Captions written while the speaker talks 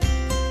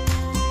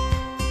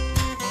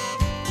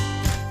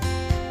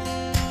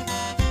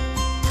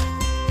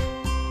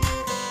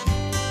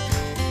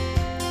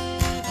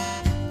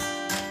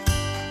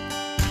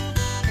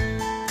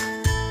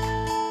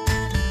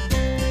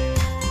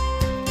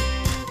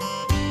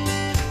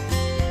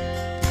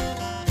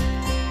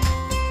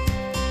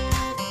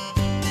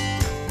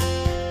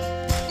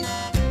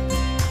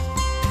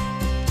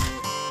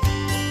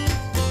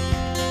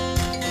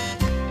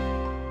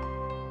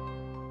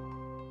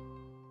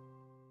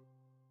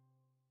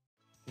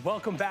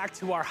Welcome back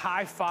to our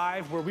High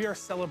Five, where we are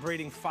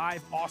celebrating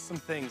 5 awesome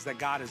things that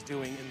God is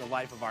doing in the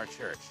life of our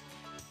church.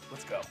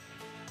 Let's go.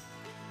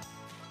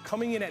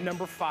 Coming in at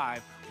number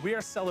 5, we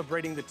are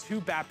celebrating the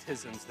 2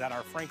 baptisms that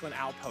our Franklin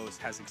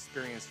Outpost has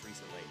experienced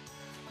recently.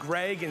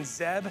 Greg and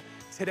Zeb,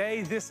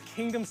 today this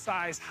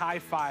kingdom-sized high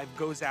five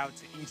goes out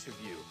to each of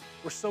you.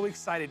 We're so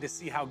excited to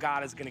see how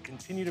God is going to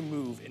continue to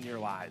move in your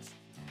lives.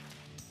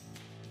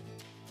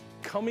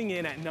 Coming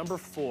in at number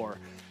 4,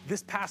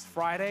 this past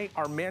Friday,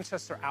 our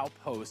Manchester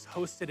Outpost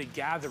hosted a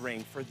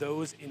gathering for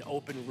those in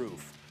Open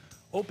Roof.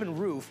 Open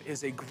Roof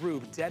is a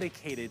group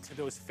dedicated to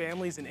those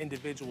families and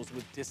individuals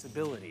with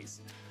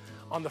disabilities.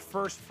 On the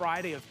first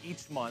Friday of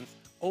each month,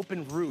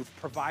 Open Roof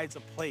provides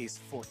a place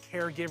for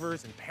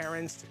caregivers and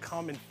parents to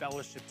come and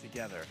fellowship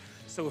together.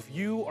 So if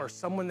you or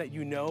someone that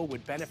you know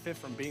would benefit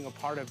from being a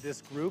part of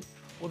this group,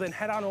 well then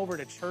head on over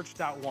to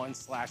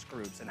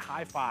church.one/groups and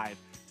high five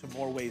to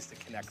more ways to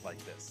connect like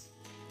this.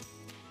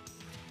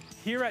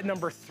 Here at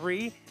number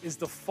 3 is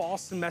the fall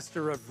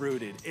semester of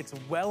Rooted. It's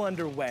well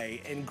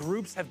underway and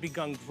groups have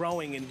begun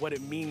growing in what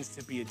it means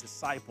to be a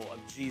disciple of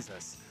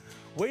Jesus.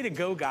 Way to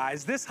go,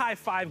 guys. This high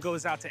five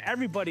goes out to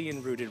everybody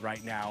in Rooted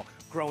right now,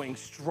 growing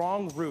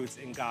strong roots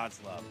in God's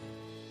love.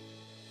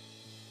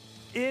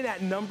 In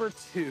at number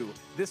 2,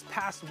 this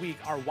past week,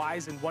 our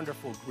Wise and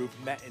Wonderful group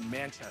met in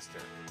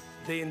Manchester.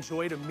 They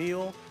enjoyed a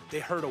meal, they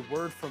heard a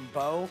word from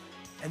Bo,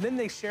 and then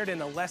they shared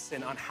in a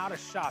lesson on how to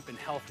shop in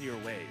healthier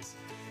ways.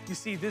 You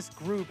see, this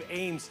group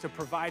aims to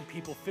provide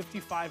people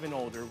 55 and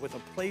older with a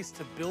place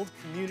to build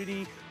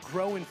community,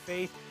 grow in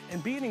faith,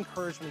 and be an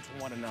encouragement to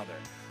one another.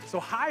 So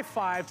high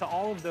five to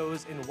all of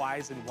those in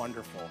Wise and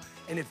Wonderful.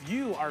 And if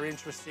you are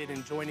interested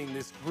in joining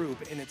this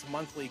group in its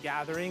monthly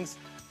gatherings,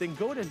 then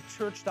go to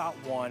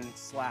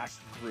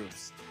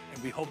church.one/groups.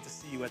 And we hope to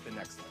see you at the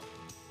next one.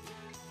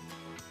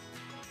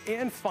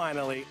 And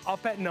finally,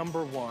 up at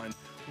number 1,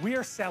 we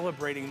are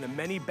celebrating the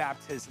many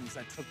baptisms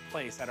that took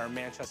place at our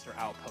Manchester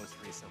Outpost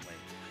recently.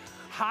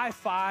 High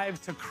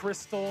five to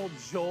Crystal,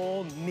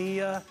 Joel,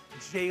 Nia,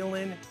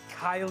 Jalen,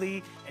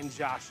 Kylie, and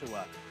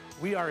Joshua.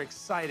 We are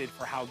excited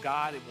for how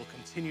God will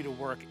continue to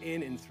work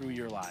in and through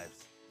your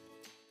lives.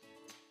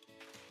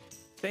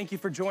 Thank you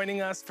for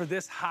joining us for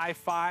this high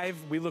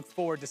five. We look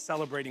forward to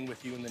celebrating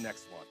with you in the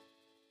next one.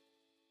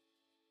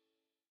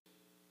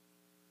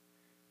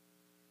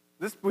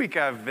 This week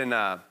I've been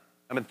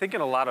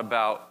thinking a lot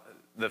about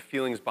the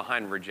feelings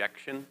behind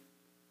rejection.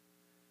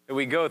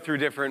 We go through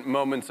different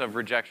moments of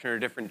rejection or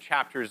different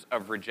chapters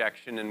of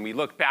rejection, and we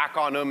look back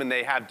on them and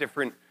they have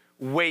different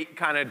weight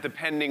kind of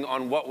depending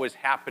on what was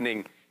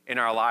happening in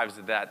our lives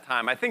at that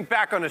time. I think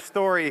back on a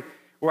story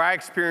where I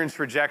experienced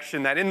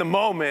rejection that in the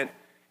moment,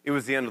 it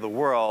was the end of the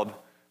world,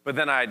 but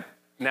then I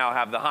now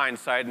have the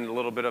hindsight and a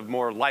little bit of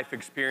more life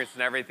experience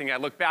and everything. I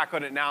look back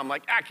on it now, I'm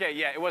like, okay,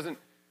 yeah, it wasn't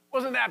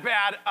that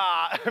bad.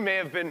 I may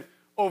have been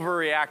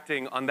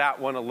overreacting on that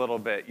one a little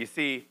bit. You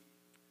see,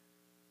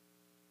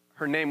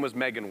 her name was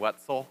Megan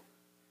Wetzel,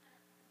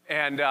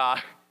 and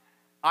I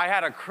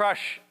had a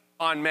crush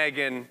on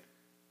Megan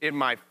in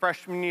my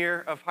freshman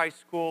year of high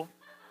school.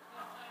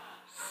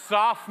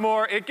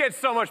 Sophomore, it gets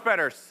so much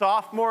better.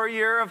 Sophomore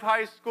year of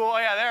high school. Oh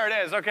yeah, there it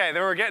is. Okay,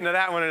 then we're getting to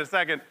that one in a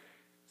second.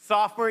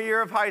 Sophomore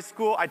year of high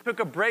school. I took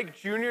a break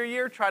junior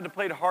year, tried to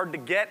play it hard to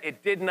get.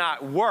 It did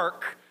not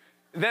work.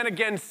 Then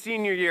again,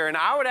 senior year, and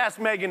I would ask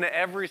Megan to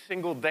every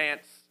single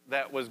dance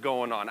that was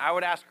going on. I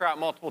would ask her out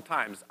multiple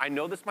times. I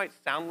know this might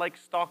sound like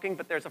stalking,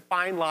 but there's a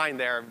fine line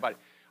there, everybody.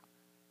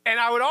 And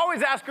I would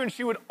always ask her, and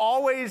she would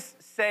always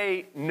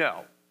say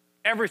no.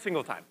 Every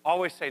single time,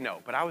 always say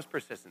no, but I was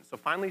persistent. So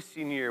finally,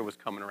 senior year was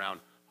coming around,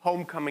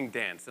 homecoming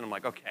dance, and I'm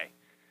like, okay,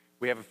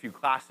 we have a few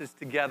classes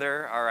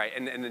together, all right,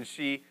 and then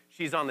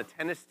she's on the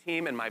tennis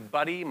team, and my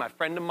buddy, my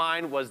friend of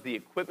mine, was the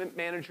equipment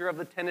manager of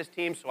the tennis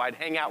team, so I'd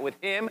hang out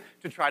with him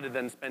to try to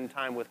then spend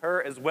time with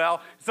her as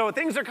well. So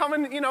things are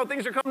coming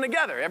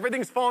together.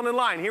 Everything's falling in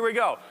line. Here we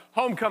go.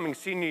 Homecoming,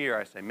 senior year.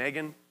 I say,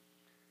 Megan,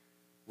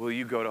 will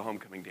you go to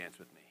homecoming dance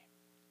with me?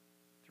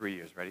 3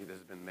 years, ready? This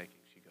has been the making.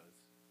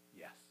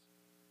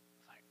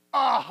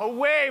 A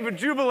wave of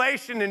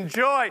jubilation and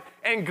joy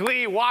and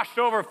glee washed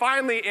over.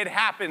 Finally, it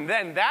happened.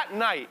 Then that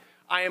night,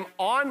 I am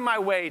on my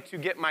way to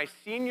get my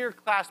senior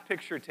class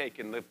picture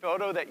taken, the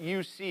photo that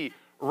you see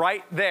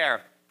right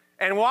there.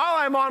 And while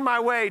I'm on my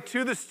way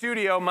to the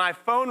studio, my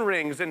phone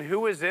rings, and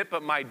who is it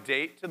but my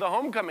date to the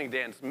homecoming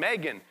dance,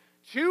 Megan.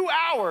 2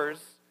 hours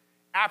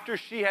after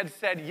she had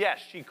said yes,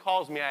 she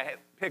calls me. I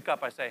pick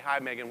up. I say, hi,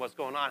 Megan, what's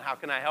going on? How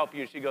can I help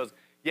you? And she goes,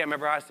 yeah,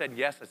 remember I said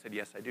yes? I said,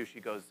 yes, I do. She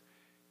goes,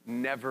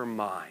 never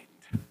mind.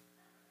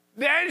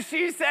 Then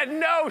she said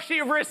no.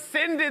 She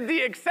rescinded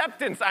the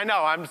acceptance. I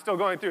know, I'm still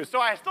going through.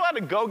 So I still had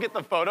to go get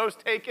the photos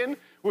taken,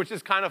 which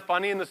is kind of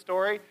funny in the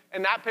story.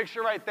 And that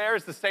picture right there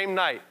is the same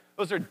night.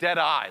 Those are dead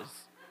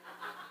eyes.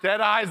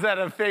 Dead eyes that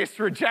have faced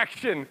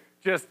rejection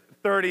just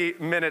 30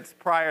 minutes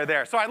prior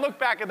there. So I look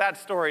back at that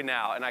story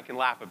now, and I can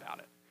laugh about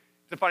it.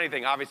 It's a funny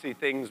thing. Obviously,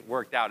 things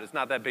worked out. It's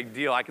not that big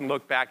deal. I can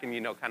look back and,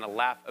 kind of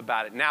laugh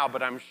about it now,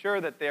 but I'm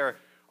sure that there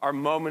are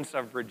moments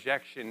of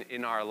rejection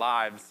in our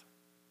lives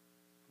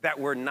that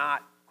we're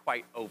not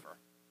quite over,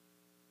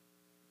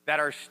 that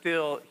are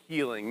still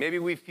healing. Maybe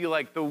we feel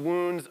like the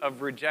wounds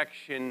of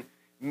rejection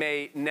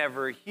may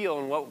never heal.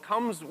 And what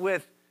comes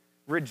with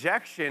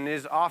rejection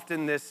is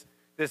often this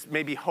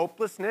maybe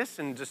hopelessness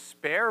and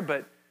despair,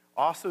 but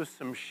also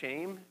some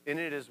shame in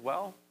it as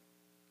well.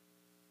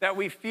 That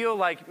we feel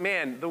like,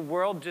 man, the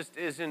world just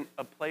isn't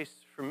a place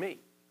for me.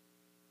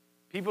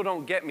 People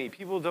don't get me.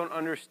 People don't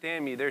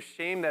understand me. There's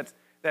shame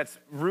that's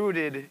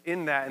rooted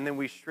in that, and then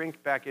we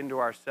shrink back into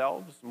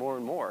ourselves more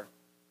and more.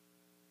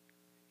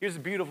 Here's the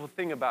beautiful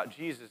thing about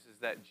Jesus is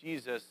that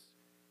Jesus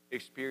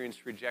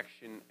experienced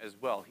rejection as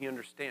well. He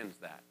understands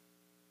that.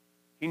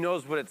 He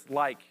knows what it's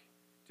like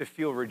to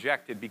feel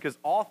rejected, because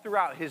all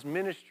throughout his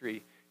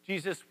ministry,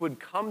 Jesus would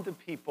come to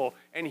people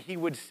and he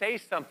would say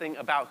something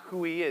about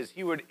who he is.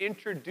 He would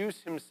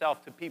introduce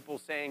himself to people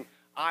saying,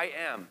 I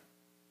am.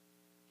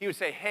 He would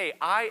say, hey,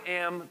 I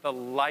am the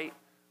light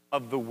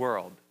of the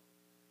world.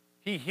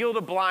 He healed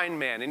a blind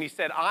man and he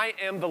said, I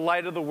am the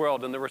light of the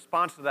world. And the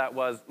response to that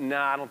was,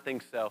 nah, I don't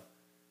think so.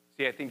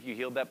 See, I think you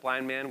healed that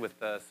blind man with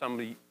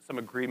some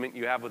agreement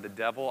you have with the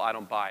devil. I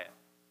don't buy it.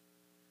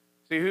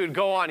 So he would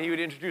go on, he would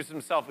introduce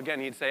himself again.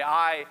 He'd say,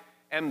 I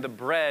am the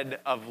bread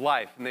of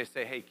life. And they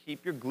say, hey,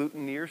 keep your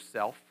gluten to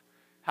yourself.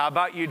 How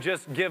about you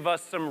just give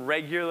us some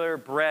regular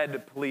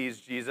bread, please,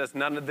 Jesus?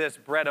 None of this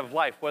bread of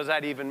life. What does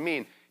that even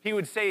mean? He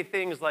would say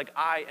things like,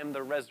 I am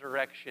the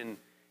resurrection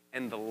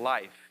and the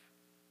life.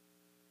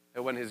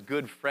 That when his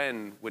good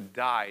friend would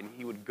die and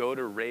he would go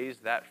to raise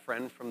that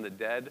friend from the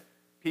dead,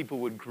 people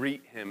would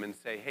greet him and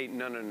say, hey,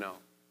 no,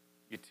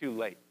 you're too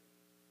late.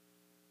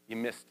 You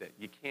missed it.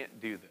 You can't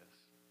do this.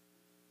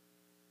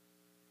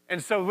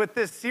 And so with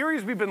this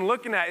series we've been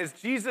looking at is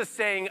Jesus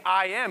saying,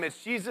 I am.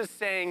 It's Jesus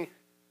saying,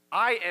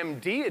 I am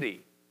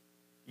deity.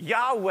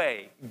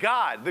 Yahweh,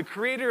 God, the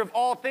creator of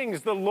all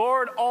things, the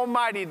Lord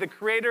Almighty, the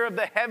creator of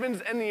the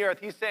heavens and the earth.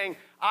 He's saying,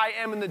 I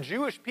am. And the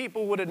Jewish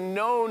people would have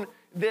known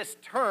this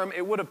term.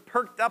 It would have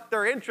perked up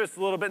their interest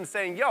a little bit and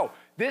saying, yo,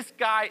 this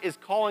guy is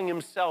calling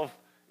himself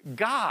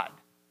God.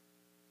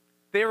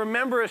 They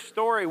remember a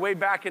story way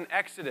back in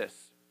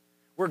Exodus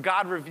where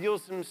God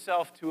reveals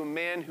himself to a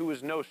man who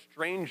is no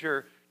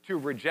stranger to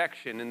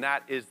rejection, and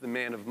that is the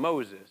man of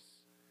Moses.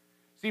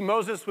 See,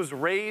 Moses was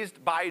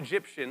raised by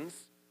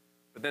Egyptians,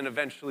 but then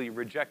eventually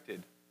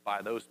rejected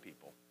by those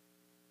people.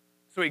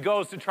 So he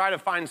goes to try to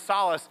find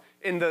solace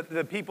in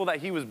the people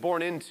that he was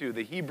born into,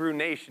 the Hebrew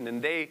nation,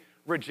 and they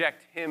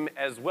reject him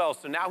as well.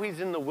 So now he's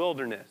in the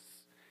wilderness,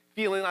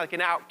 feeling like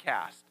an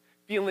outcast,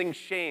 feeling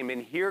shame,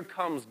 and here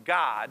comes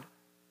God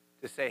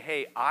to say,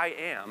 hey, I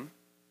am.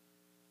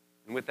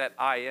 And with that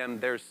I am,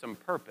 there's some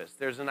purpose.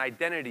 There's an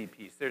identity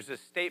piece. There's a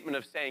statement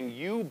of saying,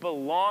 you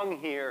belong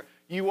here.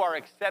 You are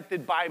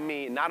accepted by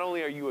me. And not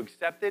only are you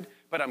accepted,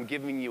 but I'm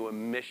giving you a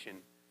mission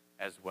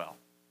as well.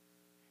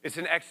 It's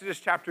in Exodus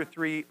chapter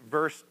 3,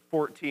 verse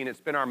 14. It's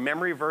been our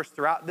memory verse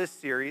throughout this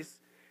series.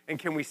 And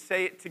can we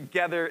say it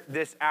together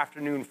this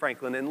afternoon,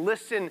 Franklin? And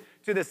listen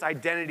to this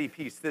identity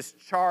piece, this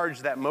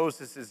charge that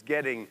Moses is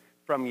getting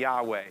from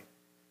Yahweh.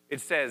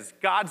 It says,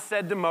 God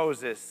said to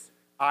Moses,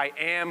 I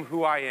am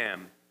who I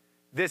am.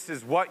 This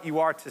is what you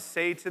are to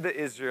say to the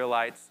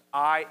Israelites.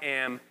 I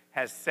am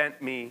has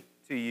sent me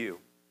to you.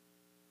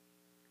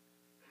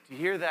 Do you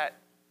hear that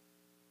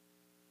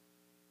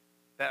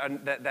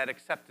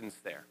acceptance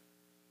there?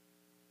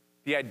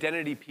 The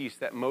identity piece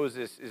that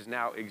Moses is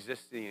now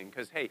existing in.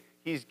 Because, hey,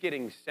 he's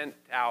getting sent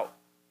out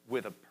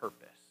with a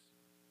purpose.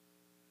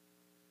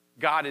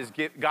 God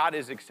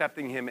is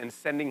accepting him and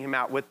sending him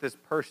out with this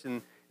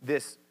person,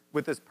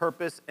 with this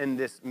purpose and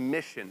this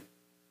mission.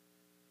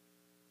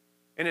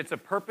 And it's a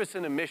purpose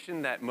and a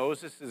mission that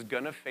Moses is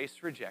going to face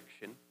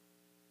rejection.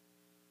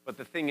 But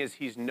the thing is,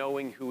 he's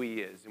knowing who he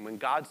is. And when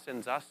God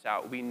sends us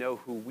out, we know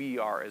who we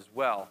are as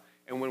well.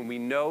 And when we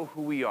know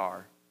who we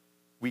are,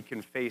 we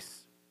can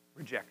face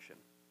rejection.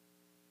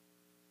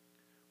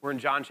 We're in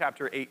John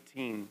chapter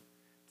 18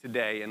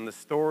 today, and the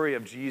story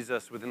of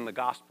Jesus within the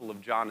Gospel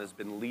of John has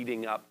been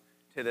leading up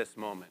to this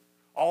moment.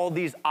 All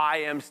these I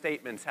am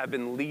statements have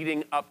been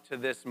leading up to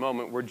this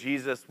moment where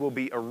Jesus will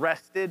be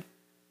arrested,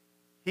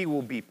 he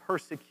will be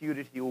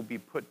persecuted, he will be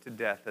put to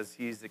death as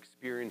he's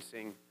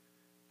experiencing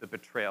the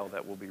betrayal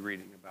that we'll be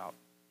reading about.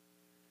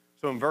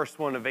 So in verse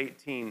 1 of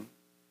 18, it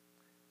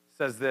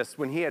says this,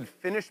 when he had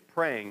finished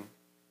praying,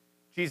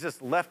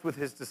 Jesus left with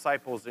his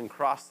disciples and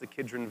crossed the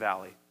Kidron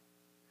Valley.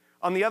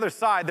 On the other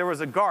side, there was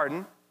a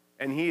garden,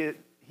 and he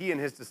and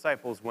his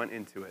disciples went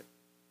into it.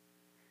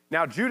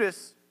 Now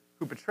Judas,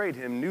 who betrayed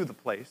him, knew the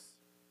place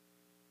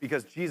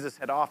because Jesus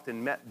had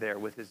often met there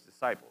with his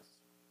disciples.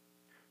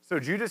 So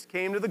Judas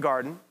came to the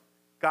garden,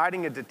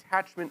 guiding a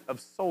detachment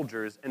of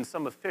soldiers and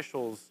some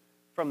officials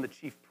from the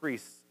chief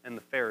priests and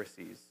the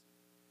Pharisees.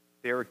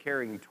 They were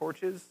carrying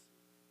torches,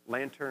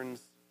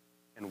 lanterns,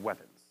 and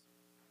weapons.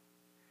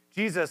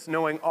 Jesus,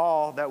 knowing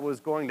all that was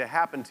going to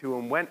happen to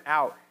him, went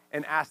out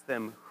and asked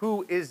them,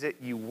 who is it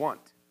you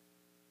want?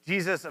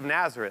 Jesus of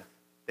Nazareth,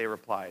 they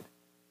replied.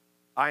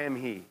 I am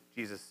he,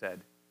 Jesus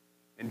said.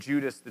 And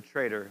Judas the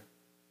traitor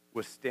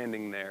was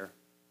standing there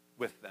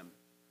with them.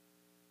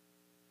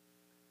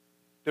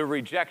 The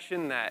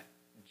rejection that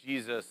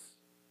Jesus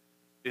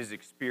is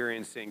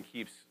experiencing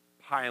keeps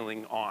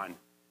piling on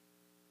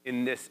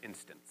in this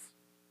instance,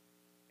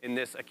 in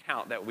this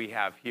account that we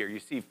have here. You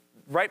see,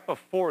 right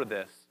before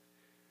this,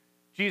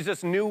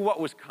 Jesus knew what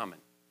was coming.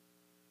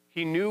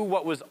 He knew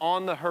what was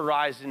on the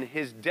horizon.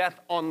 His death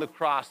on the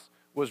cross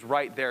was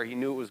right there. He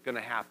knew it was going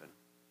to happen.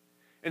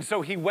 And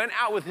so he went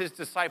out with his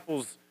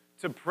disciples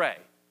to pray.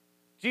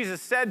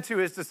 Jesus said to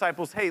his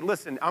disciples, hey,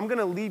 listen, I'm going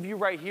to leave you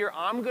right here.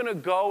 I'm going to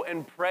go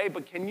and pray,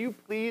 but can you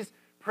please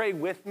pray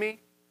with me?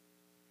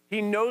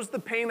 He knows the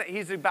pain that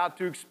he's about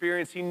to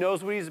experience. He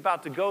knows what he's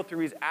about to go through.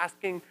 He's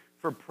asking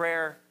for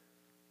prayer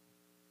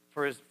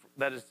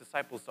that his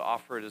disciples to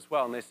offer it as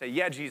well. And they say,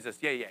 yeah, Jesus,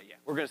 yeah.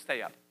 We're going to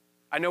stay up.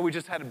 I know we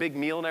just had a big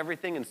meal and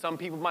everything, and some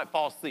people might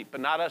fall asleep, but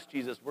not us,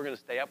 Jesus. We're going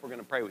to stay up. We're going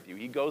to pray with you.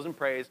 He goes and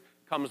prays,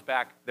 comes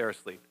back, they're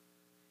asleep.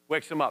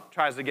 Wakes them up,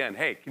 tries again.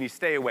 Hey, can you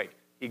stay awake?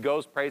 He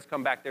goes, prays,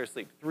 come back, they're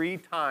asleep. 3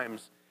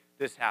 times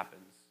this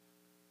happens.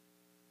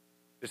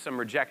 There's some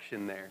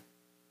rejection there.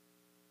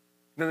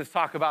 Then let's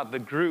talk about the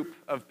group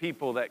of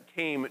people that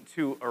came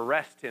to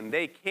arrest him.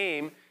 They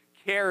came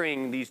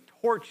carrying these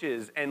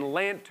torches and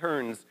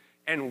lanterns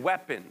and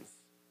weapons,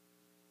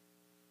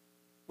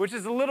 which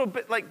is a little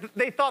bit like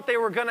they thought they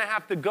were going to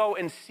have to go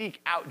and seek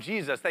out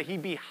Jesus, that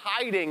he'd be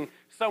hiding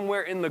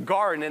somewhere in the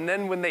garden. And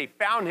then when they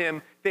found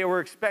him, they were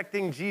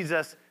expecting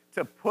Jesus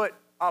to put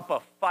up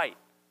a fight.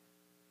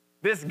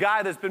 This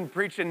guy that's been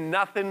preaching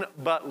nothing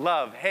but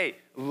love. Hey,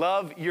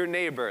 love your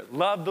neighbor.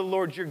 Love the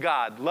Lord your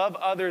God. Love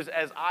others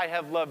as I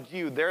have loved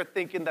you. They're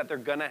thinking that they're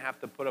going to have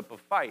to put up a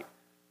fight.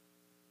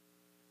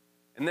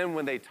 And then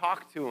when they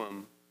talk to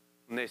him,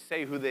 when they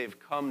say who they've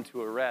come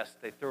to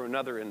arrest, they throw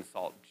another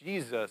insult.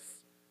 Jesus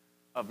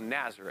of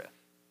Nazareth.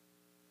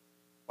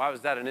 Why was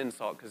that an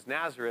insult? Because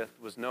Nazareth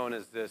was known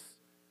as this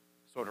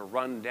sort of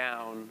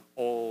run-down,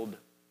 old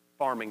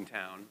farming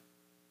town.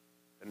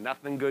 And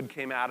nothing good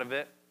came out of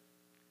it.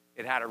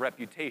 It had a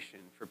reputation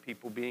for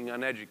people being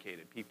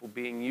uneducated, people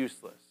being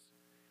useless.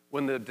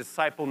 When the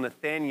disciple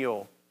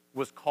Nathanael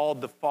was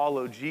called to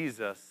follow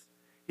Jesus,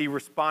 he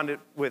responded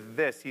with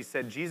this. He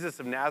said,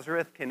 Jesus of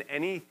Nazareth, can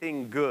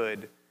anything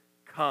good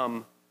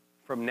come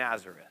from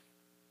Nazareth?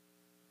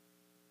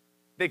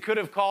 They could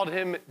have called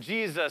him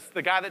Jesus,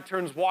 the guy that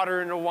turns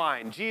water into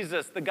wine.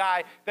 Jesus, the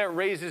guy that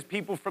raises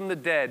people from the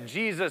dead.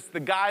 Jesus, the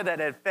guy that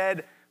had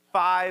fed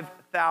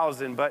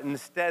 5,000. But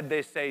instead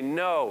they say,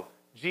 no,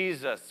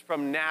 Jesus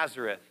from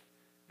Nazareth,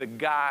 the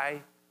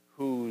guy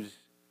who's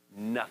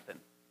nothing.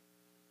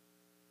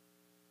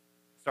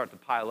 Start to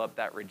pile up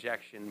that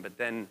rejection, but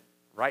then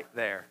right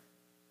there,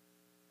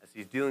 as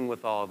he's dealing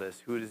with all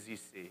this, who does he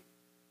see?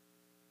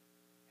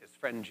 His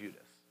friend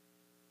Judas,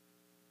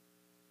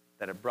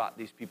 that had brought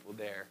these people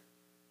there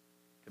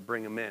to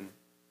bring him in.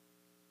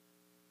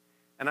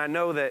 And I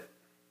know that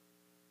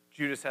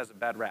Judas has a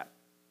bad rap.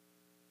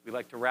 We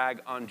like to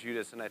rag on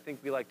Judas, and I think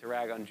we like to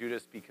rag on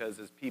Judas because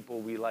as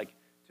people, we like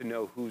to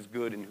know who's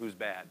good and who's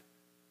bad.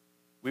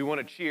 We want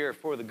to cheer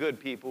for the good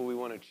people. We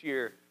want to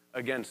cheer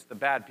against the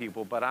bad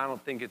people, but I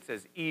don't think it's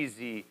as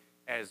easy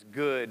as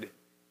good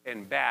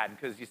and bad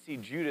because you see,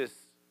 Judas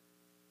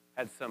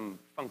had some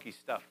funky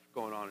stuff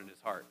going on in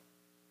his heart.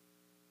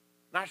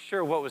 Not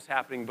sure what was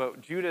happening,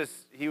 but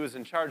Judas, he was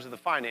in charge of the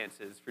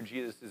finances for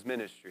Jesus'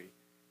 ministry.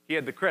 He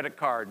had the credit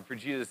card for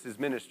Jesus'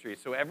 ministry.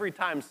 So every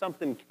time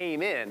something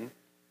came in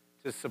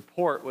to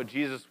support what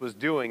Jesus was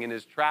doing in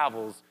his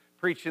travels,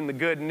 preaching the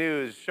good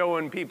news,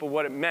 showing people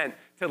what it meant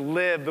to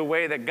live the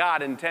way that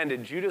God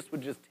intended, Judas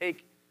would just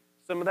take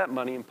some of that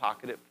money and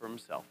pocket it for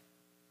himself.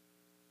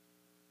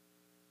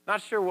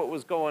 Not sure what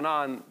was going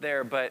on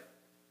there, but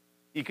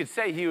you could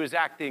say he was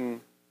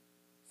acting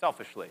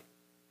selfishly.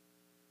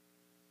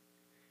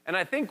 And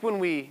I think when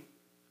we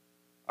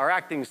are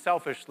acting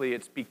selfishly,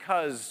 it's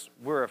because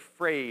we're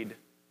afraid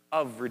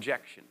of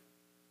rejection.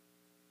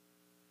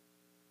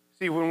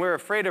 See, when we're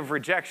afraid of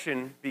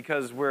rejection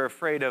because we're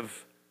afraid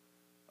of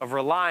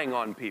relying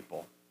on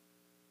people,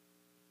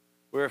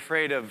 we're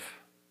afraid of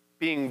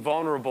being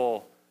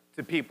vulnerable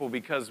to people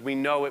because we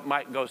know it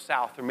might go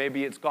south, or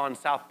maybe it's gone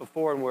south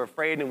before and we're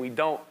afraid and we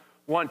don't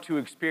want to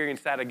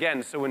experience that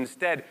again. So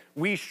instead,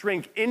 we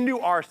shrink into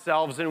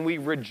ourselves and we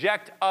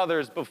reject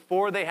others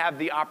before they have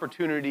the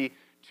opportunity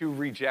to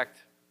reject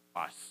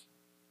us.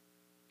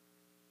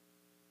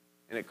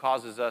 And it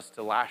causes us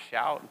to lash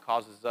out. It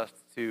causes us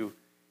to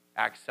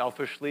act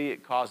selfishly.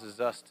 It causes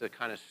us to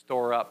kind of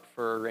store up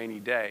for a rainy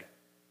day.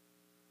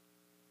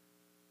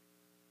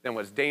 Then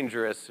what's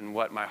dangerous and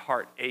what my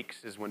heart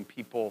aches is when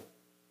people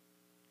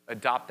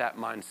adopt that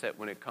mindset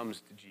when it comes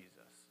to Jesus.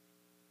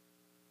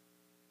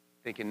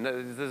 Thinking,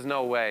 there's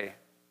no way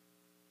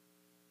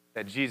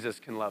that Jesus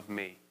can love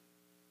me.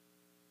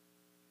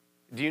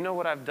 Do you know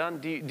what I've done?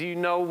 Do you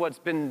know what's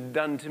been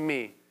done to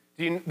me?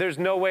 There's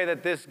no way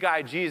that this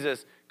guy,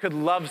 Jesus, could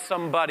love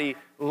somebody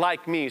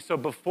like me. So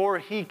before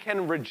he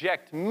can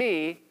reject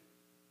me,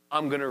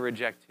 I'm going to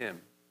reject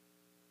him.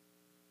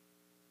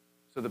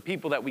 So the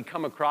people that we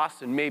come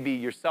across, and maybe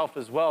yourself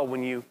as well,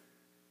 when you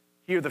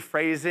hear the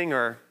phrasing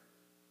or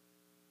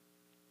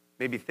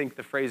maybe think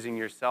the phrasing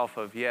yourself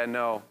of, yeah,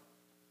 no,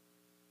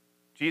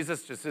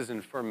 Jesus just isn't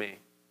for me.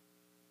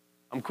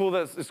 I'm cool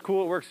that it's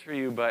cool it works for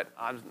you, but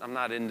I'm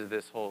not into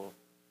this whole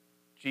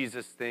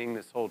Jesus thing,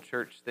 this whole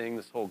church thing,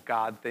 this whole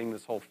God thing,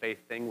 this whole faith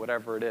thing,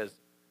 whatever it is.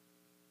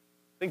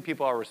 I think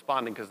people are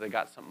responding because they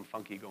got something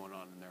funky going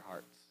on in their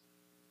hearts.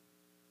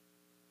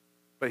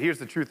 But here's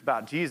the truth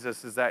about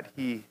Jesus is that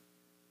he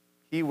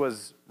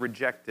was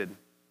rejected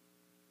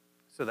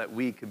so that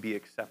we could be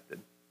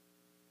accepted.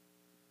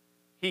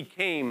 He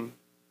came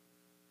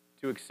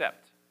to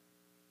accept,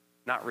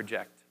 not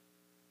reject.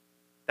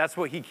 That's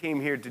what he came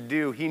here to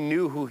do. He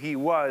knew who he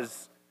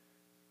was,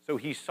 so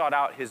he sought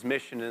out his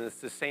mission. And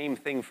it's the same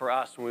thing for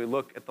us when we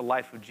look at the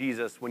life of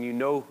Jesus. When you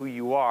know who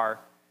you are,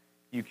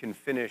 you can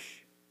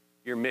finish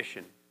your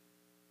mission.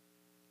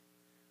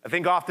 I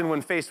think often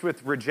when faced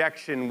with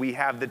rejection, we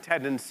have the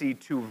tendency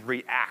to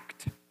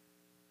react.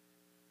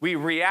 We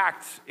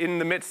react in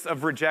the midst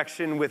of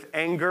rejection with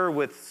anger,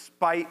 with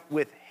spite,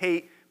 with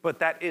hate, but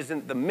that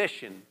isn't the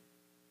mission.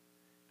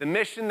 The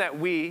mission that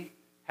we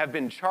have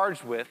been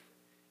charged with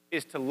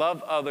is to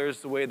love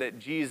others the way that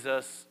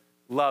Jesus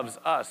loves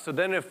us. So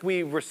then if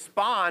we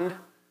respond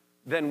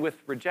then with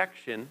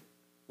rejection,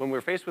 when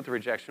we're faced with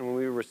rejection, when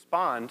we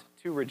respond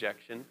to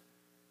rejection,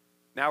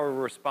 now we're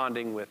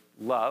responding with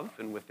love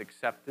and with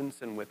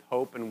acceptance and with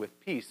hope and with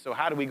peace. So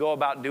how do we go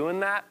about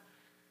doing that?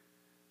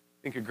 I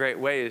think a great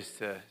way is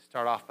to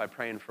start off by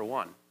praying for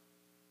one.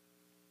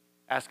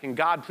 Asking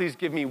God, please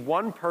give me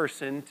one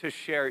person to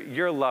share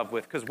your love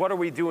with. Because what are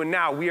we doing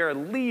now? We are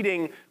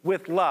leading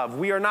with love.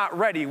 We are not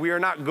ready. We are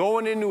not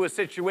going into a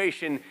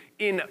situation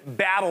in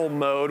battle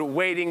mode,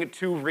 waiting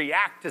to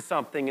react to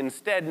something.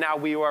 Instead, now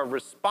we are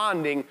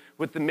responding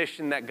with the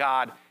mission that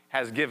God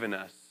has given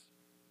us.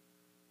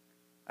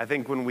 I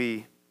think when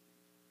we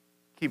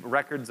keep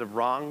records of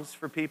wrongs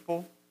for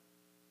people,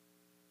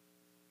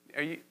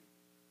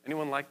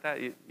 anyone like that?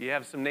 You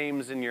have some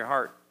names in your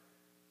heart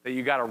that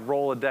you got a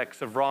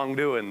Rolodex of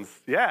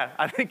wrongdoings. Yeah,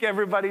 I think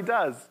everybody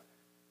does.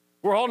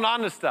 We're holding on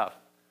to stuff.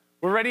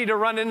 We're ready to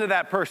run into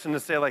that person to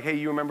say like, hey,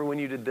 you remember when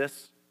you did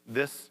this?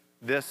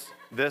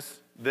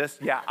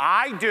 Yeah,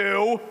 I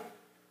do.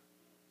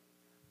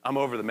 I'm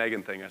over the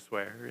Megan thing, I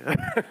swear.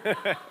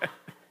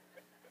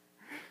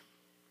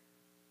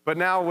 But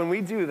now when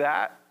we do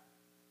that,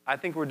 I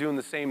think we're doing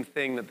the same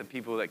thing that the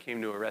people that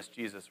came to arrest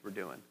Jesus were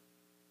doing.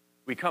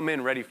 We come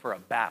in ready for a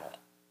battle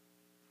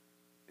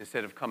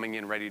instead of coming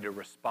in ready to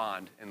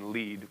respond and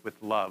lead with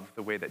love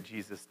the way that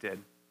Jesus did.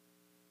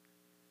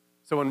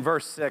 So in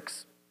verse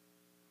 6,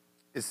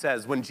 it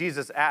says, when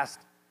Jesus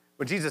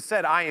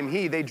said, I am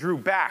he, they drew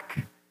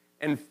back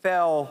and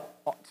fell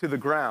to the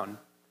ground.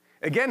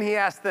 Again, he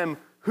asked them,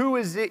 who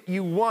is it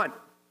you want?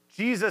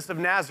 Jesus of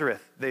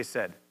Nazareth, they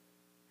said.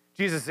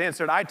 Jesus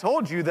answered, I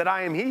told you that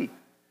I am he.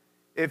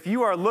 If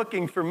you are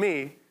looking for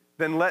me,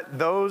 then let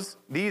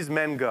these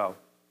men go.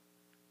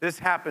 This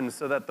happened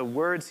so that the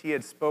words he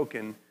had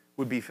spoken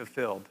would be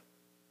fulfilled.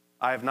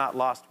 I have not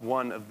lost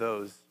one of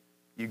those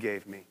you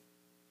gave me.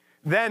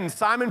 Then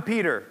Simon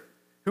Peter,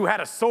 who had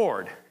a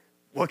sword,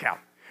 look out,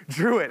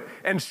 drew it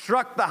and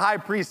struck the high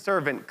priest's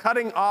servant,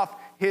 cutting off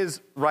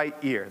his right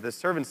ear. The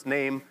servant's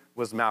name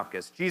was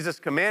Malchus. Jesus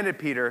commanded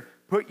Peter,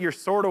 put your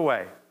sword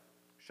away.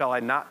 Shall I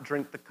not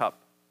drink the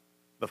cup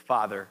the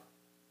Father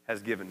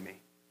has given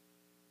me?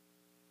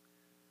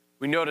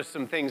 We notice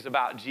some things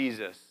about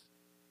Jesus.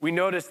 We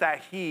notice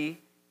that he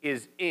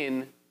is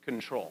in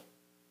control.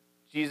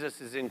 Jesus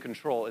is in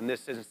control in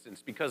this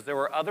instance because there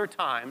were other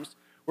times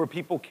where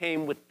people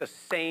came with the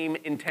same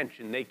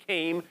intention. They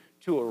came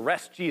to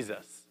arrest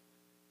Jesus.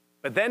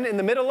 But then in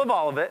the middle of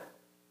all of it,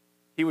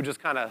 he would just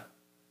kind of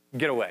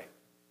get away.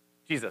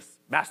 Jesus,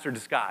 master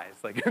disguise,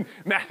 like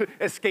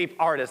escape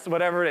artist,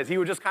 whatever it is. He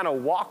would just kind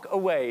of walk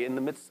away in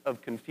the midst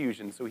of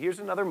confusion. So here's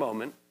another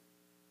moment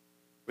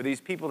where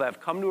these people that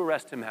have come to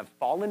arrest him have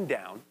fallen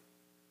down,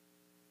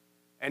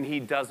 and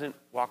he doesn't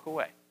walk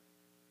away.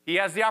 He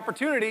has the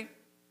opportunity,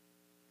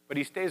 but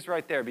he stays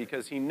right there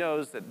because he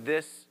knows that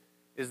this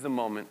is the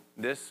moment.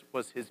 This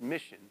was his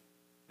mission.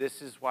 This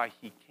is why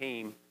he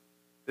came.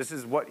 This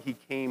is what he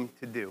came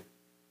to do.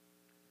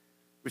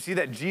 We see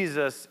that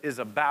Jesus is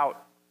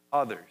about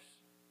others.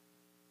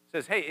 He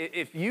says, hey,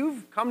 if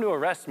you've come to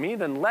arrest me,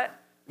 then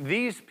let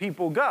these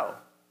people go.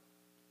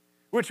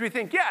 Which we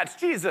think, yeah, it's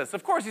Jesus.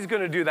 Of course he's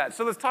going to do that.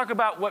 So let's talk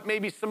about what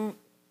maybe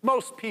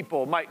most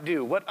people might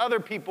do, what other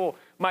people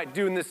might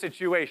do in this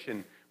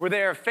situation, where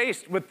they are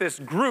faced with this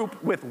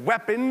group with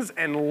weapons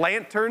and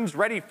lanterns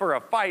ready for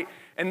a fight,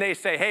 and they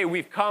say, hey,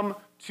 we've come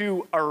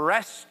to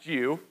arrest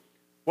you.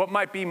 What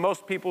might be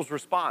most people's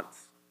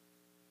response?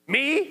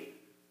 Me?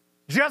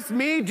 Just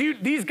me?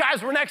 These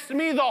guys were next to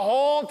me the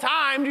whole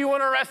time. Do you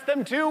want to arrest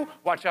them too?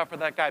 Watch out for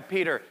that guy,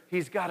 Peter.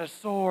 He's got a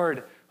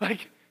sword.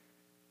 Like,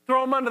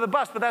 throw him under the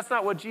bus, but that's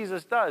not what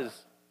Jesus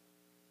does.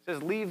 He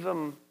says, leave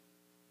them,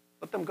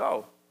 let them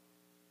go.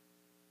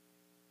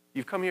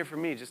 You've come here for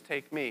me, just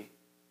take me.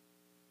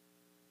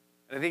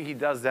 And I think he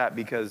does that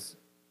because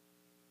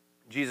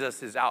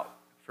Jesus is out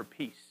for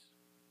peace.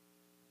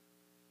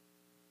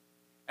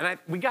 And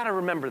we got to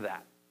remember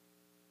that.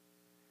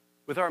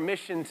 with our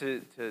mission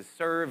to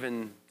serve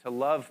and to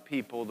love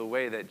people the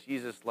way that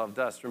Jesus loved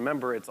us.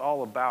 Remember, it's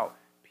all about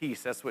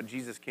peace. That's what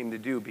Jesus came to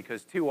do,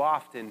 because too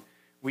often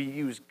we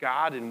use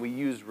God and we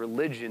use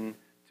religion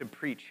to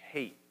preach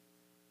hate.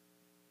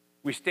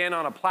 We stand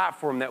on a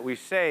platform that we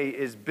say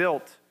is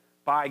built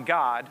by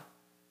God,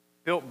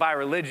 built by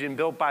religion,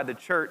 built by the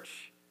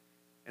church,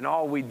 and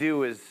all we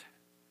do is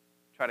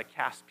try to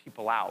cast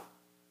people out.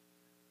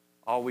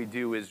 All we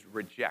do is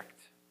reject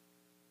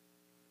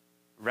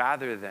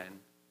rather than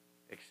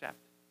accept,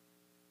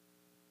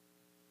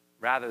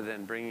 rather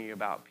than bringing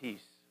about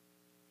peace.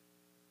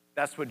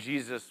 That's what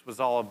Jesus was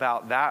all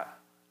about. That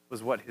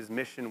was what his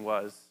mission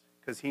was,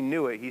 because he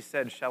knew it. He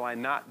said, "Shall I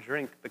not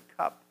drink the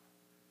cup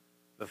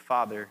the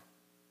Father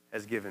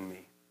has given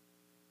me?"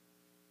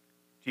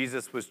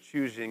 Jesus was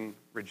choosing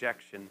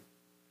rejection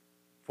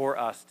for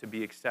us to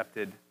be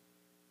accepted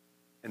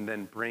and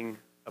then bring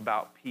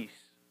about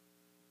peace.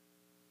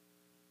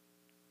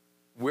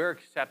 We're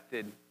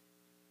accepted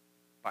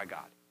by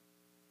God.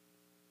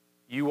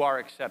 You are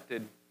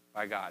accepted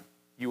by God.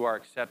 You are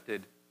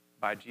accepted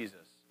by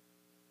Jesus.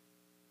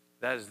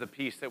 That is the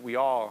peace that we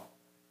all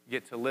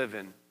get to live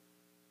in. And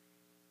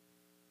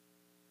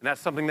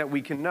that's something that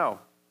we can know.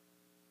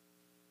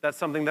 That's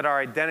something that our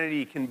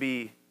identity can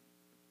be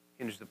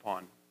hinged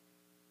upon.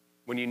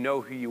 When you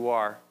know who you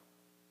are,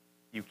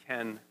 you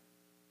can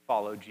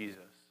follow Jesus.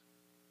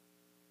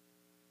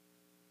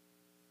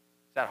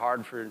 Is that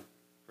hard for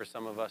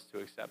some of us to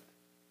accept?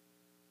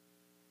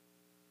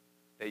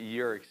 That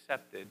you're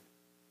accepted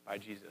by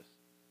Jesus.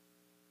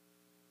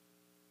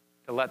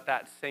 To let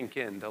that sink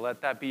in, to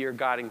let that be your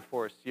guiding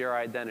force, your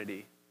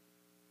identity.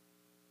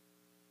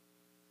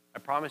 I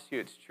promise you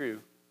it's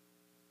true.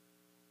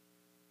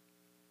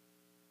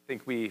 I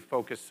think we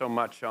focus so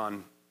much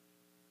on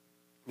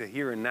the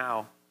here and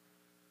now,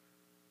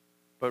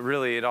 but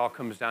really it all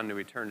comes down to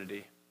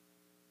eternity.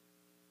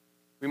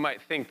 We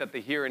might think that the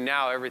here and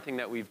now, everything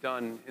that we've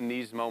done in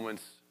these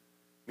moments,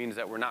 means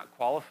that we're not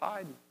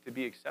qualified to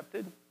be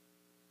accepted.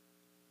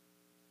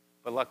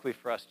 But luckily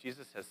for us,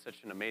 Jesus has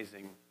such an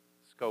amazing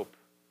scope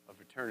of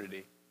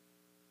eternity.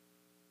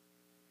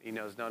 He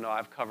knows, no,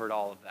 I've covered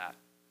all of that.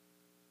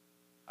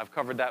 I've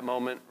covered that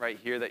moment right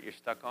here that you're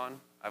stuck on.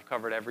 I've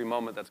covered every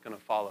moment that's going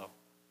to follow.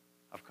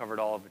 I've covered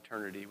all of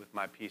eternity with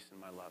my peace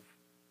and my love.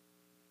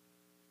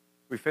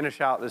 We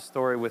finish out this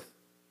story with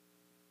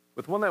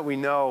one that we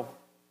know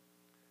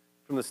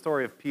from the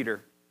story of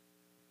Peter.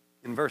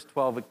 In verse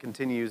 12, it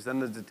continues, "Then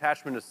the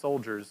detachment of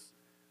soldiers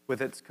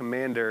with its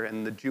commander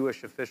and the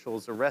Jewish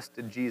officials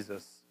arrested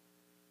Jesus.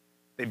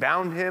 They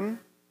bound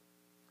him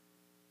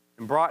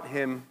and brought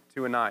him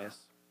to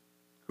Ananias,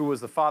 who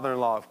was the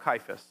father-in-law of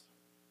Caiaphas,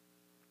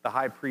 the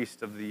high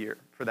priest of the year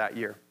for that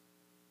year.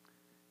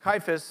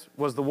 Caiaphas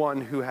was the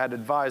one who had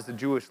advised the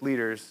Jewish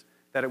leaders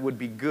that it would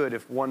be good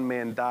if one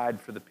man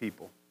died for the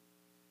people.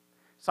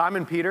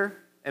 Simon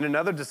Peter and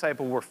another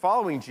disciple were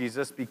following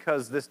Jesus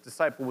because this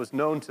disciple was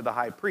known to the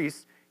high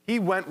priest. He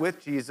went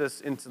with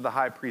Jesus into the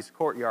high priest's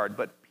courtyard,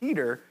 but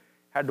Peter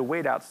had to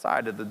wait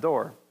outside at the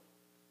door.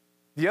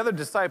 The other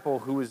disciple,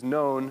 who was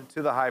known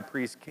to the high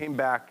priest, came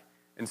back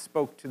and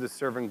spoke to the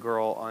servant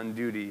girl on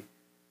duty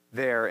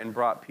there and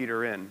brought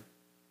Peter in.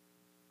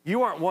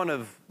 'You aren't one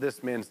of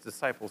this man's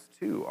disciples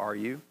too, are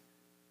you?'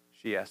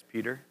 she asked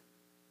Peter.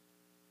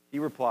 He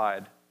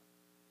replied,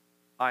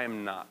 'I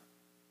am not.'"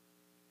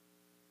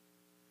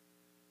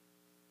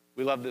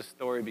 We love this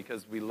story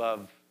because we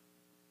love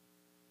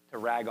to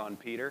rag on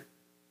Peter.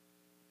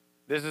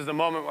 This is the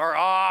moment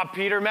where,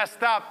 Peter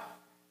messed up.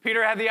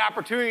 Peter had the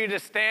opportunity to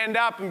stand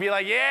up and be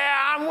like,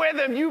 "Yeah, I'm with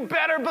him. You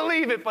better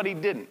believe it." But he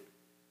didn't.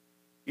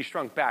 He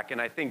shrunk back,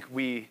 and I think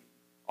we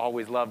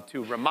always love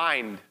to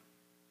remind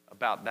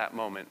about that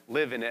moment,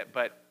 live in it,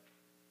 but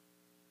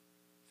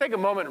take a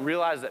moment and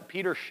realize that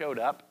Peter showed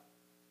up.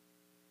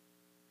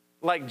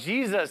 Like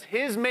Jesus,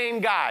 his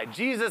main guy,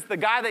 Jesus, the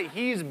guy that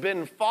he's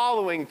been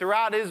following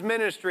throughout his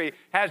ministry,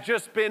 has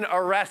just been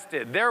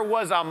arrested. There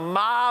was a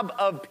mob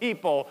of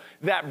people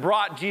that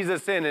brought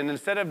Jesus in, and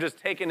instead of just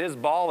taking his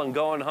ball and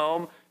going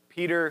home,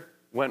 Peter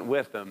went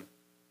with them.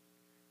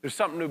 There's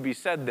something to be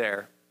said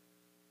there,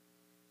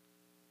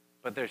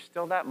 but there's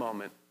still that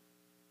moment.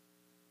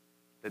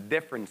 The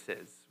difference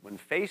is, when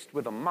faced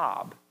with a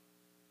mob,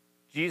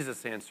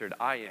 Jesus answered,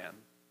 "I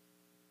am."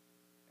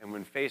 And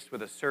when faced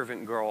with a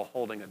servant girl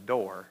holding a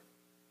door,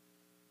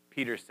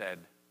 Peter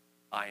said,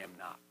 "I am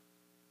not."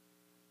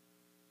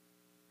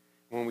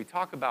 When we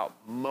talk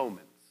about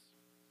moments,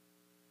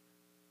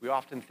 we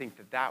often think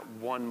that that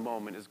one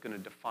moment is going to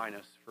define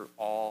us for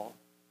all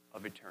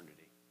of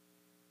eternity.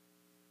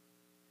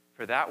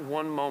 For that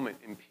one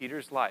moment in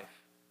Peter's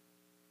life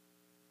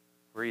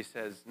where he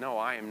says, "No,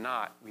 I am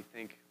not," we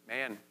think,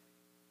 man,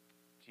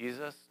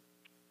 Jesus,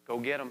 go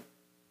get him.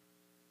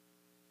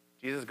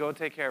 Jesus, go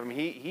take care of him.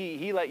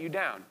 He let you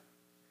down.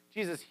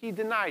 Jesus, he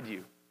denied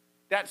you.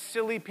 That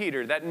silly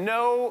Peter, that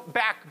no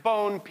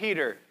backbone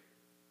Peter,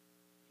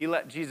 he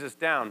let Jesus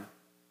down.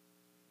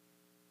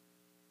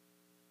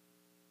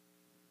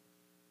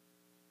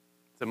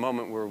 It's a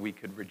moment where we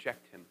could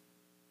reject him.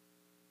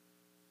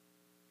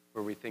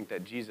 where we think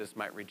that Jesus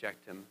might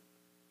reject him.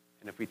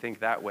 And if we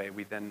think that way,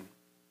 we then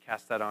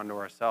cast that onto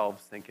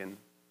ourselves, thinking,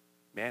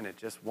 man, at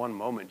just one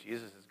moment,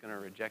 Jesus is going to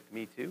reject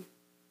me too.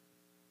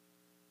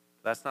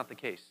 That's not the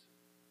case.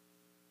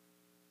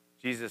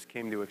 Jesus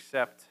came to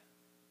accept,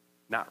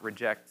 not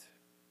reject.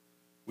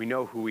 We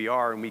know who we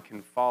are, and we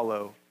can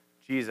follow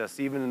Jesus,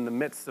 even in the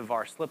midst of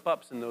our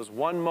slip-ups and those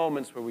one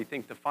moments where we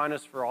think define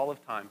us for all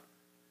of time.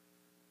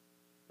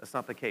 That's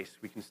not the case.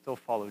 We can still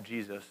follow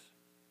Jesus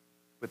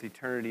with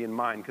eternity in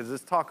mind. Because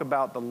let's talk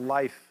about the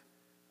life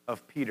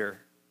of Peter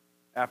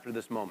after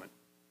this moment.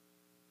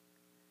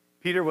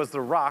 Peter was the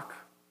rock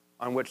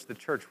on which the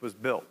church was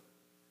built.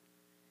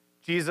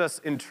 Jesus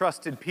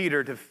entrusted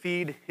Peter to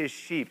feed his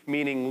sheep,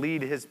 meaning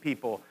lead his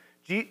people.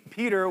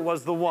 Peter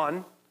was the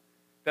one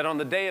that on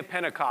the day of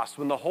Pentecost,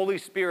 when the Holy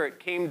Spirit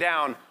came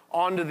down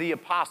onto the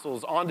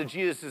apostles, onto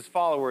Jesus'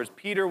 followers,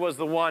 Peter was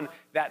the one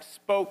that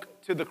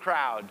spoke to the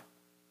crowd,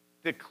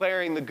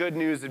 declaring the good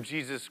news of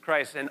Jesus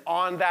Christ. And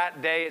on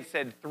that day, it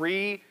said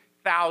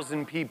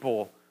 3,000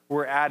 people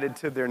were added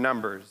to their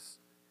numbers.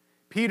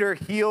 Peter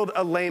healed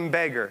a lame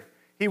beggar.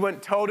 He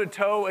went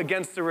toe-to-toe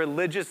against the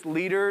religious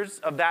leaders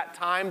of that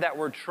time that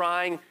were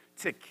trying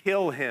to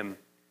kill him.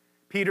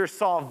 Peter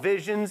saw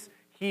visions.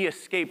 He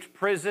escaped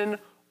prison.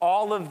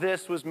 All of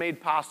this was made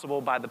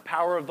possible by the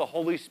power of the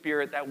Holy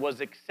Spirit that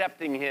was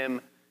accepting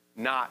him,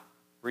 not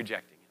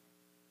rejecting him.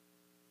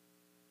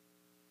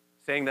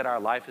 Saying that our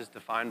life is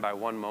defined by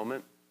one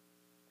moment,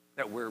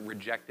 that we're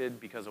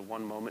rejected because of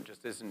one moment,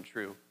 just isn't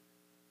true.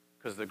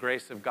 Because the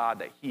grace of God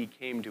that he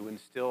came to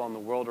instill on the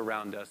world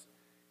around us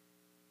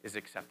is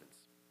acceptance.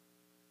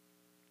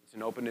 It's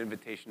an open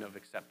invitation of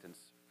acceptance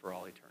for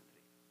all eternity.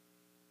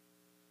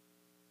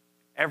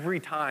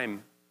 Every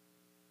time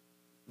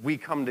we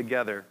come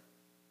together,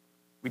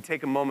 we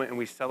take a moment and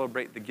we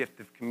celebrate the gift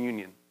of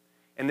communion.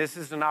 And this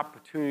is an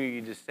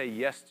opportunity to say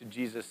yes to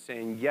Jesus,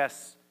 saying,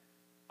 yes,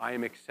 I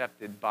am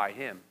accepted by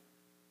him.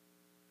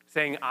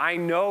 Saying, I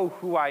know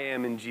who I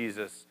am in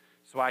Jesus,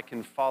 so I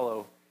can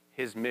follow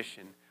his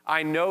mission.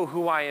 I know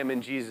who I am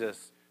in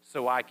Jesus,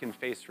 so I can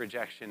face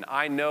rejection.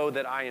 I know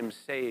that I am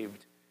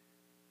saved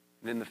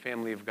and in the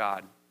family of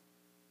God,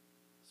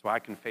 so I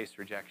can face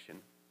rejection.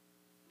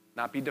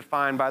 Not be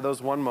defined by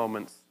those one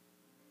moments,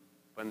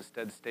 but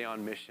instead stay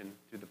on mission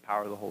through the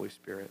power of the Holy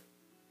Spirit.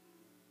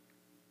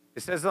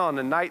 It says on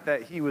the night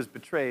that he was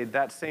betrayed,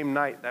 that same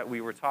night that we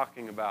were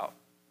talking about,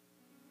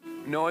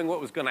 knowing what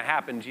was going to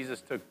happen,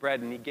 Jesus took bread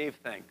and he gave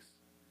thanks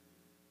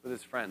with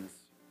his friends.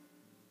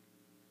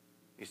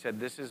 He said,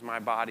 this is my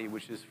body,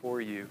 which is for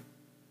you.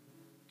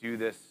 Do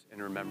this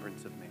in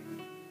remembrance of me.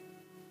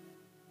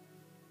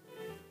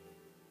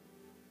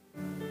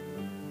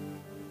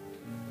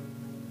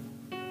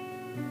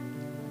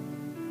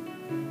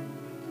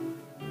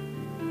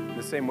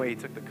 The same way he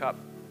took the cup.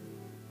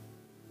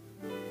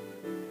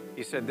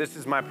 He said, this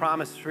is my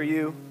promise for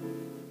you,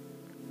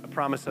 a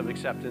promise of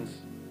acceptance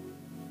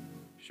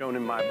shown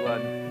in my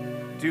blood.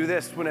 Do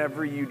this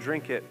whenever you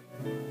drink it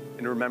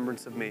in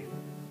remembrance of me,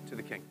 to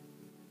the King.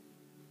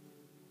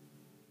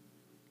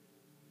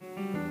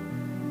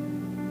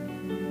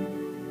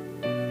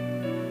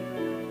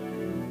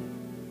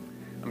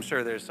 I'm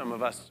sure there's some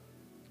of us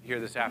here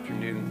this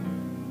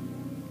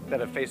afternoon that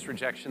have faced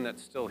rejection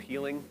that's still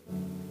healing,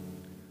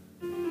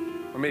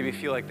 or maybe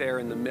feel like they're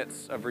in the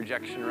midst of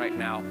rejection right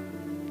now.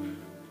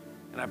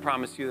 And I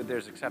promise you that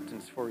there's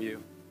acceptance for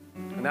you.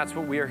 And that's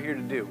what we are here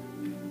to do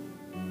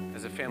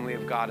as a family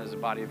of God, as a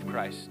body of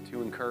Christ,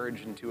 to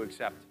encourage and to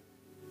accept,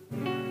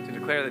 to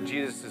declare that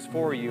Jesus is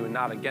for you and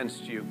not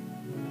against you.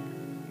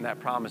 And that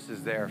promise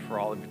is there for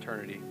all of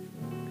eternity.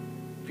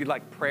 If you'd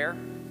like prayer,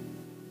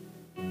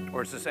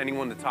 or it's just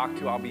anyone to talk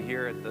to, I'll be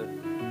here at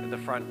the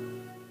front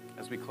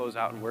as we close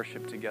out and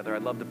worship together.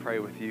 I'd love to pray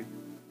with you.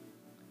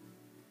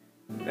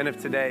 And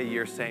if today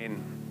you're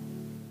saying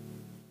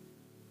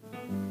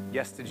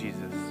yes to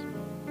Jesus,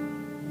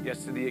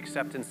 yes to the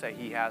acceptance that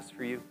he has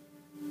for you,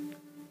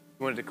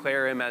 you want to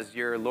declare him as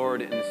your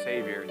Lord and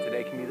Savior,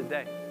 today can be the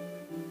day.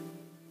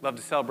 Love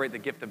to celebrate the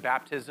gift of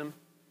baptism,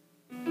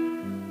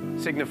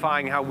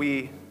 signifying how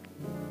we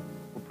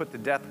will put to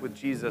death with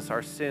Jesus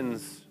our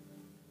sins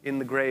in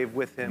the grave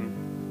with him.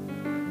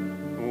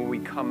 And when we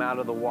come out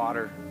of the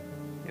water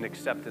in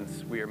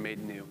acceptance, we are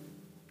made new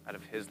out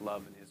of his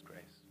love and his grace.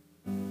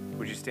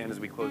 Would you stand as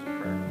we close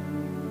in prayer?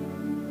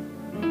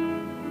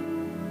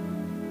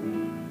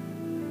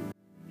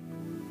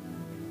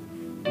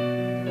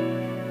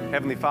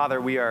 Heavenly Father,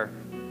 we are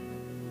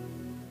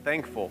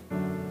thankful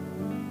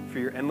for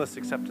your endless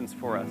acceptance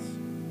for us.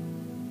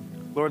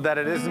 Lord, that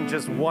it isn't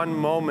just one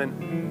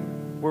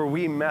moment where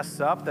we mess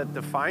up that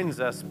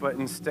defines us, but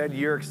instead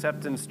your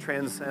acceptance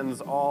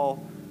transcends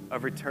all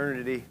of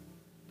eternity,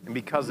 and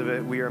because of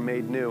it, we are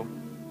made new.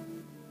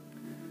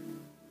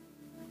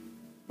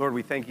 Lord,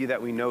 we thank you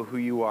that we know who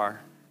you are,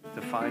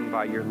 defined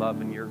by your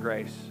love and your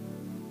grace.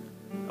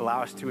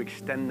 Allow us to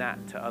extend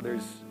that to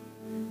others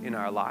in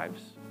our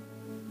lives.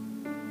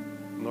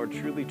 And Lord,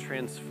 truly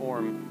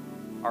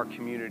transform our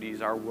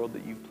communities, our world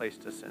that you've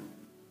placed us in,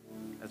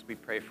 as we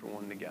pray for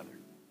one together.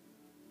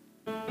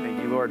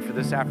 Thank you, Lord, for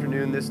this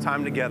afternoon, this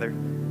time together,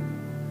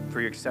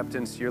 for your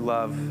acceptance, your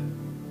love,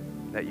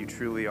 that you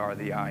truly are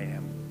the I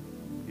am.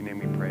 In your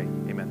name we pray.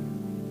 Amen.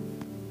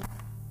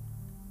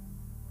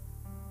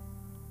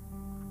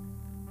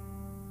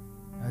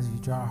 As you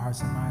draw our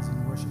hearts and minds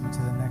and worship into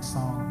the next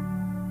song,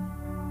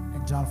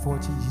 in John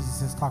 14,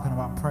 Jesus is talking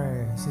about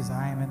prayer. He says,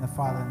 I am in the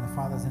Father, and the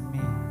Father's in me.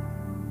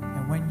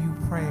 And when you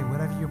pray,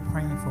 whatever you're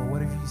praying for,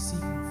 whatever you're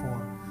seeking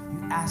for, you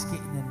ask it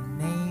in the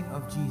name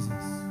of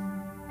Jesus.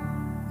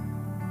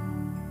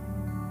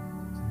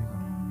 So we go.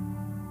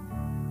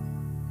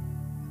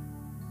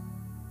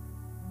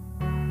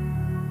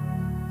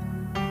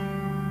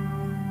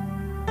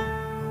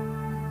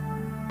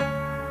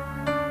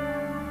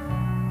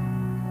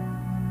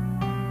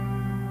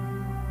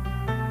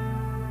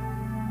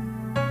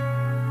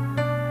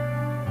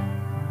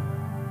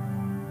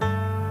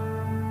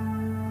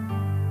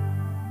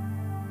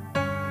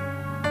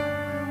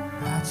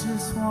 I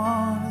just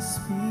want to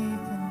speak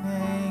the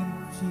name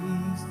of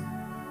Jesus.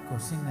 Go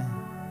sing that.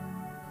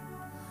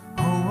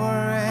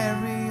 Over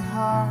every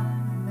heart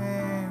and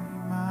every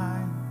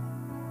mind.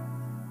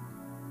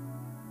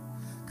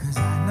 'Cause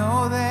I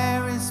know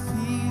there is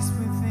peace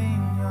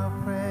within your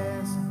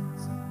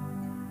presence.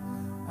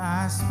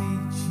 I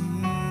speak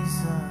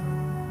Jesus.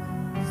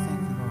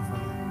 Thank you, Lord, for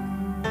that.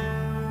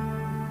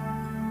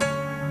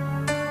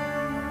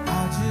 I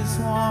just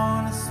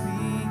want to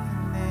speak the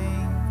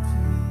name of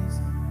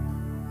Jesus.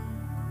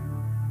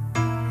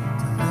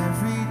 Till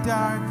every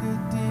dark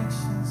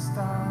addiction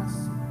starts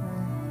to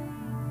break.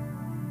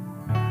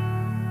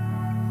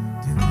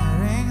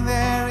 Declaring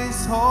there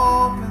is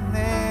hope and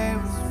there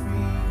is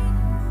freedom.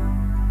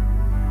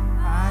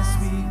 I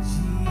speak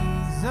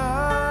Jesus.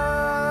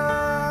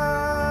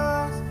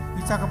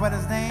 You talk about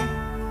his name?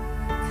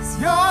 'Cause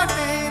your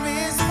name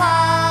is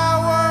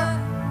power.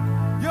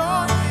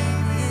 Your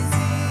name is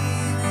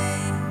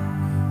healing.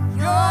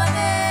 Your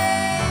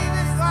name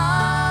is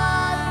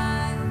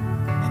life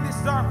in this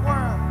dark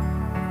world.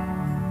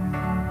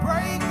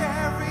 Break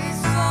every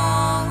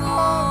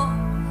stronghold,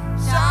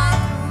 shine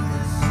through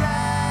the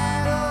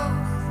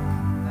shadows,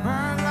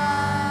 burn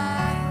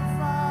like a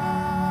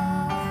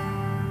fire.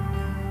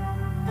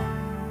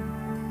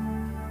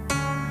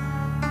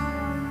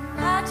 I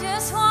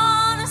just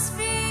want to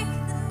speak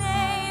the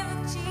name of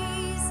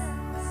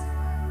Jesus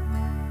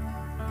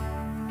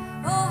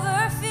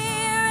over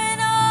fear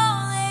and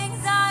all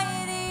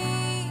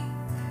anxiety.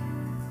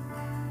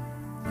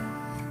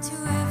 To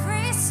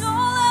every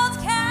soul held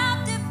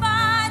captive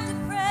by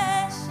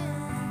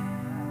depression,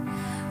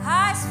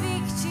 I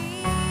speak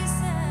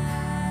Jesus.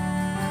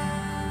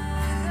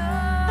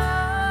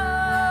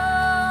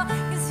 Oh,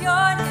 'cause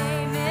your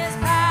name is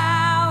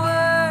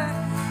power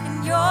and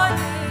your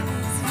name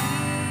is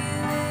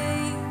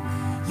healing.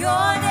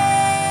 Your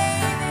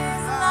name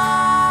is life.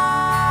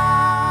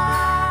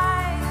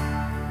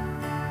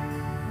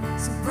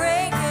 So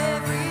break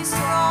every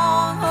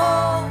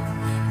stronghold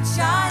and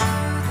shine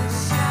through the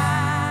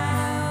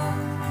shadows,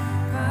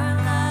 burn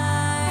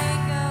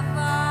like a One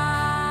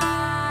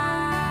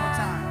fire.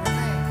 time, your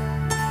name.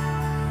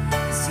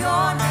 'Cause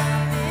your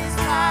name is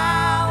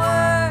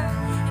power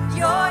and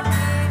your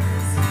name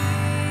is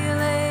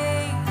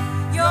healing.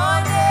 Your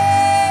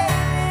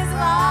name is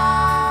life.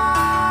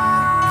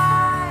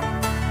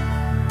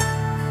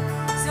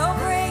 So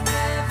break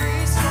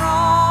every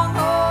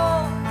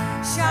stronghold,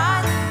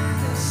 shine through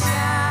the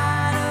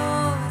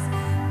shadows,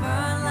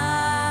 burn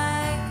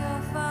like a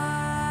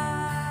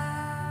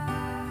fire.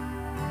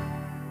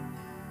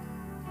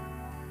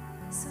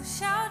 So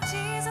shout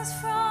Jesus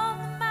from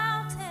the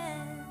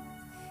mountain,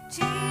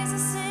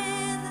 Jesus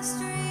in the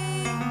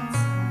streets,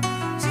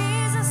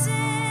 Jesus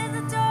in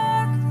the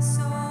darkness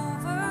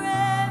over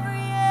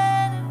every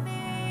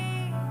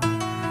enemy,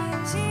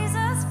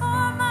 Jesus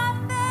for my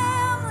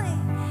family.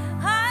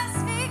 I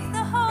speak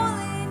the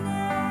holy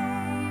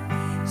name,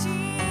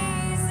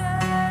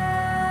 Jesus.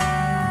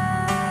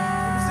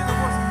 Let me sing a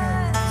voice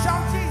again.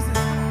 Shout Jesus.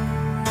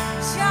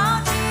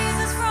 Shout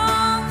Jesus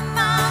from the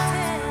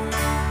mountain,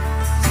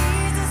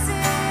 Jesus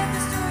in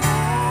the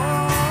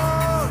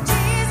streets,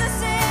 Jesus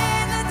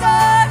in the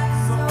dark.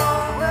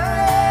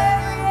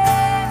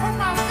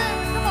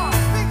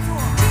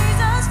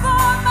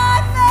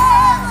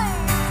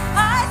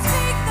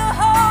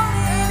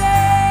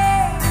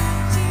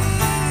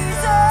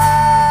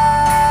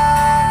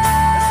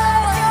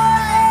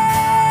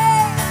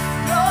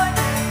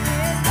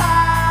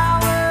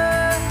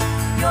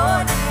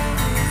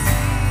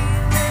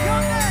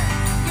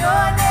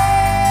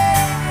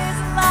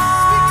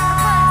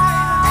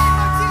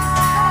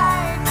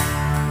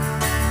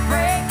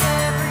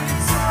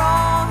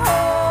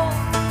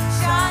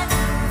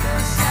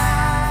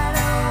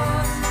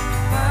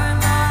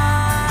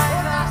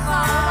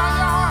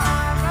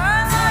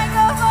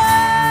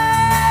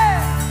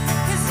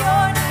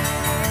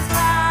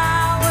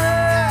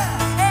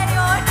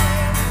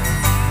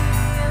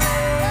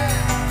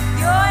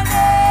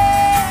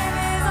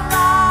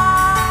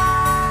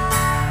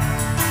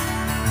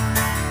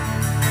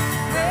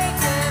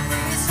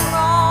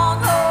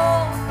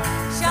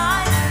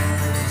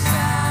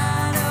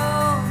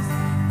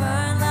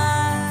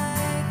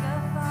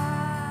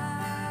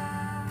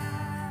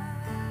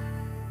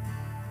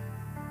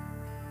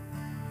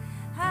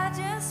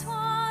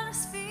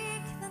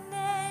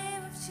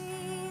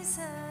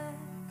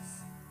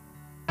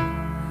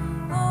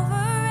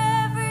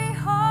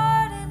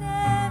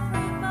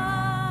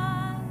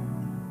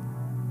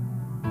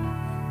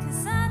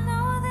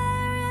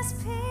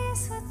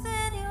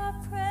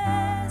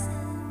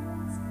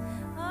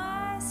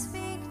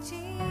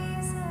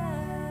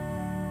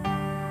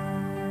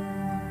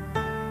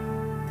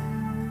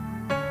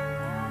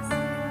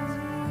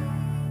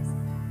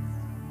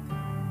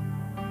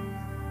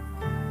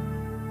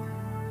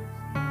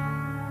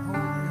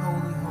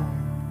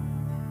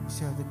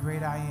 picture of the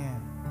great I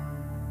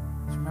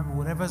am. Just remember,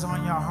 whatever's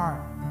on your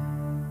heart,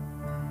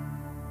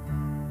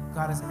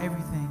 God is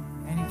everything,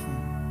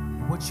 anything,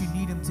 and what you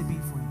need him to be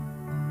for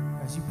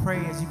you. As you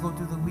pray, as you go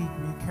through the week,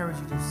 we encourage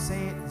you to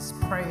say it and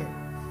pray it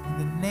in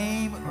the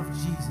name of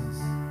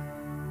Jesus.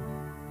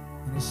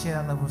 And to share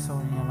that love of soul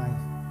in your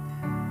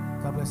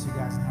life. God bless you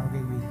guys and have a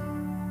great week.